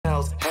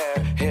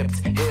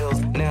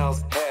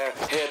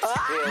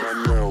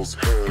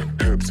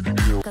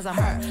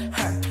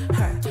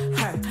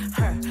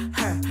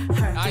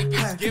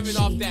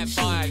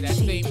vibe, that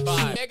same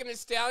vibe. Megan Thee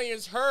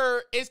Stallion's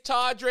Her is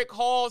Todrick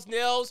Hall's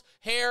Nails,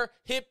 Hair,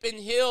 Hip, and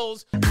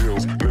Heels.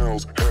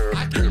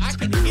 I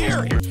can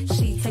hear it.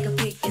 She take a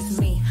pic, it's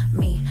me.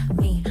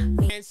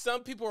 And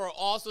some people are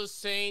also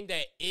saying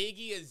that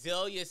Iggy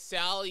Azalea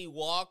Sally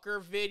Walker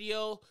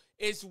video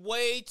is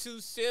way too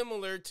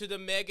similar to the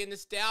Megan Thee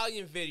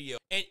Stallion video.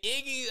 And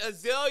Iggy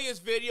Azalea's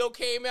video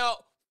came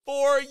out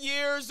 4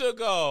 years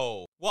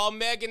ago, while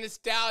Megan Thee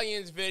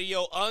Stallion's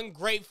video,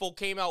 Ungrateful,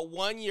 came out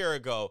 1 year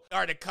ago.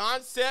 Are the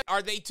concepts,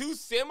 are they too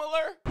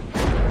similar?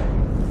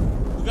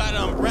 We got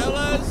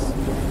umbrellas,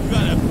 we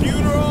got a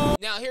funeral.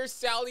 Now here's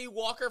Sally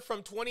Walker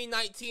from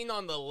 2019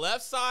 on the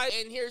left side,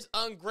 and here's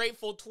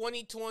Ungrateful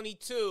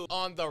 2022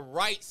 on the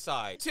right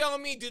side.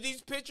 Telling me, do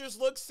these pictures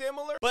look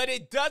similar? But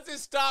it doesn't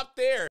stop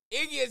there.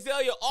 Iggy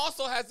Azalea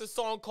also has a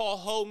song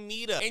called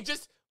Homita, and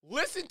just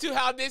listen to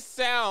how this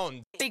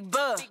sounds. Big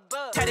bug,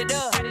 cut it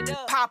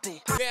up, pop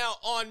it. Now,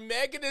 on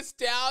Megan Thee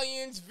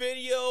Stallion's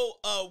video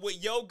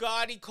with Yo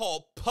Gotti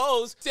called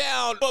Pose,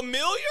 sound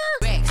familiar?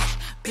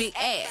 Big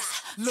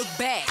ass, look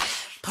back,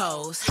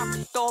 pose.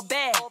 Throw it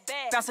back,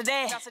 bounce it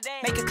there,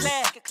 make it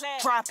clap,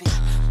 drop it.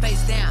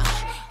 Face down,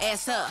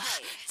 ass up,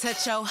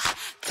 touch your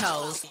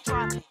toes.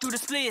 Drop it, do the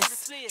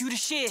splits, do the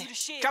shit,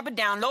 drop it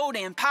down low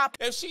then pop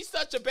it. If she's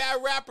such a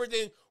bad rapper,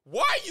 then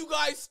why are you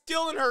guys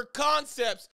stealing her concepts